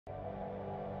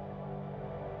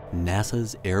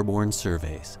NASA's airborne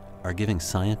surveys are giving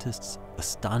scientists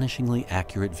astonishingly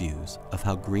accurate views of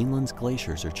how Greenland's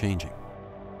glaciers are changing.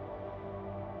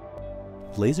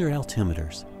 Laser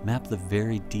altimeters map the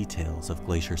very details of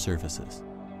glacier surfaces,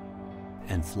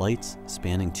 and flights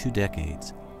spanning 2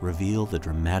 decades reveal the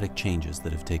dramatic changes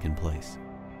that have taken place.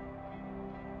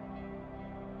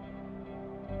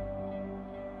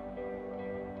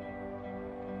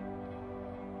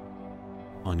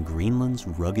 On Greenland's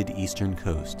rugged eastern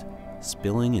coast,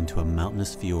 spilling into a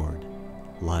mountainous fjord,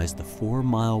 lies the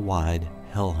 4-mile-wide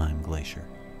Helheim Glacier,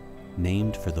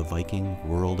 named for the Viking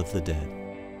world of the dead.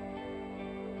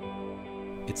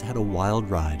 It's had a wild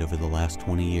ride over the last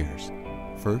 20 years,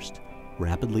 first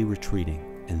rapidly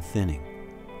retreating and thinning,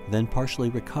 then partially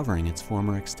recovering its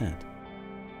former extent.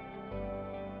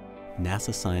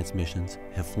 NASA science missions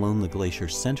have flown the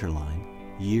glacier's centerline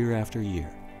year after year,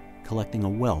 collecting a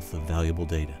wealth of valuable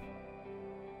data.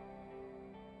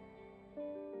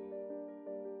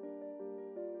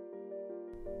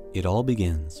 It all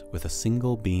begins with a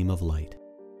single beam of light.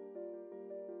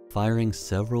 Firing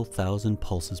several thousand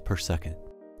pulses per second,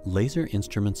 laser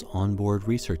instruments onboard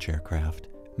research aircraft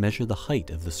measure the height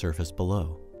of the surface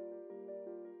below.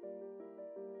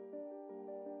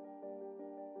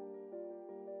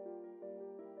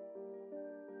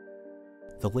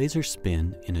 The lasers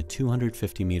spin in a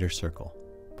 250-meter circle,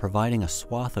 providing a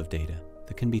swath of data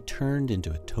that can be turned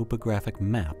into a topographic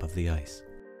map of the ice.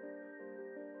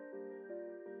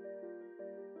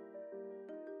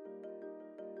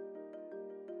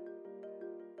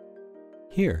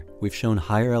 Here, we've shown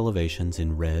higher elevations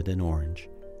in red and orange,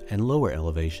 and lower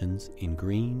elevations in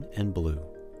green and blue,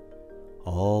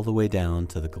 all the way down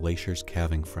to the glacier's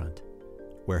calving front,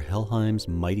 where Helheim's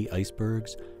mighty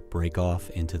icebergs break off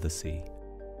into the sea.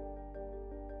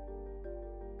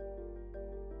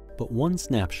 But one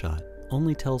snapshot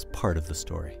only tells part of the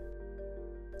story.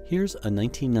 Here's a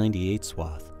 1998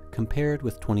 swath compared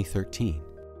with 2013.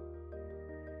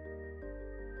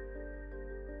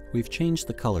 We've changed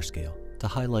the color scale to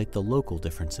highlight the local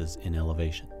differences in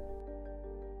elevation.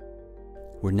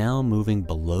 We're now moving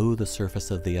below the surface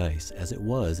of the ice as it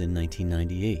was in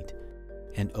 1998,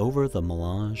 and over the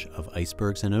melange of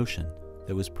icebergs and ocean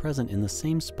that was present in the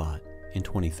same spot in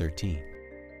 2013.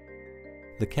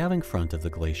 The calving front of the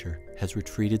glacier has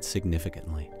retreated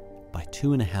significantly, by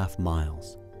 2.5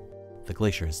 miles. The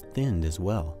glacier has thinned as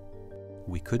well.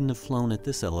 We couldn't have flown at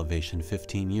this elevation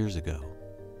 15 years ago.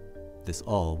 This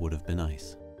all would have been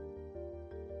ice.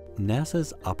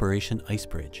 NASA's Operation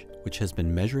IceBridge, which has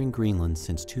been measuring Greenland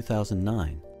since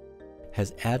 2009,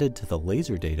 has added to the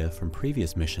laser data from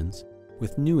previous missions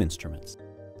with new instruments,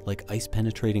 like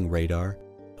ice-penetrating radar,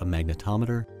 a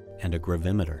magnetometer, and a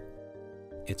gravimeter.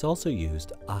 It's also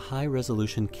used a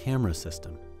high-resolution camera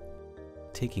system,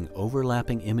 taking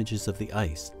overlapping images of the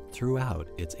ice throughout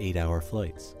its 8-hour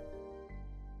flights.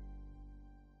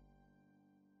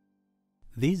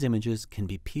 These images can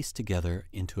be pieced together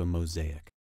into a mosaic,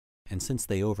 and since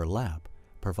they overlap,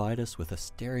 provide us with a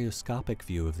stereoscopic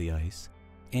view of the ice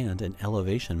and an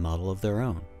elevation model of their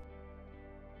own.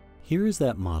 Here is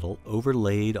that model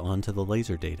overlaid onto the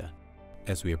laser data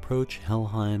as we approach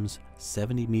Helheim's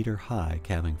 70-meter high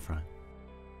calving front.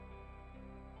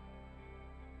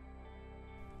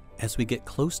 As we get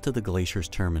close to the glacier's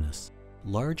terminus,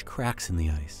 large cracks in the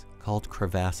ice, called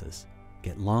crevasses,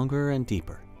 get longer and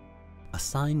deeper. A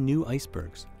sign new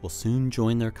icebergs will soon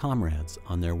join their comrades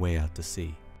on their way out to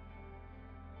sea.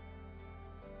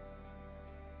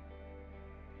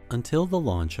 Until the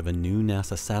launch of a new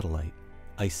NASA satellite,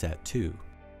 ICESat-2,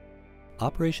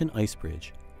 Operation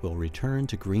IceBridge will return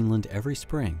to Greenland every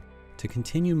spring to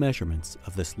continue measurements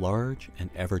of this large and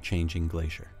ever-changing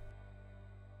glacier.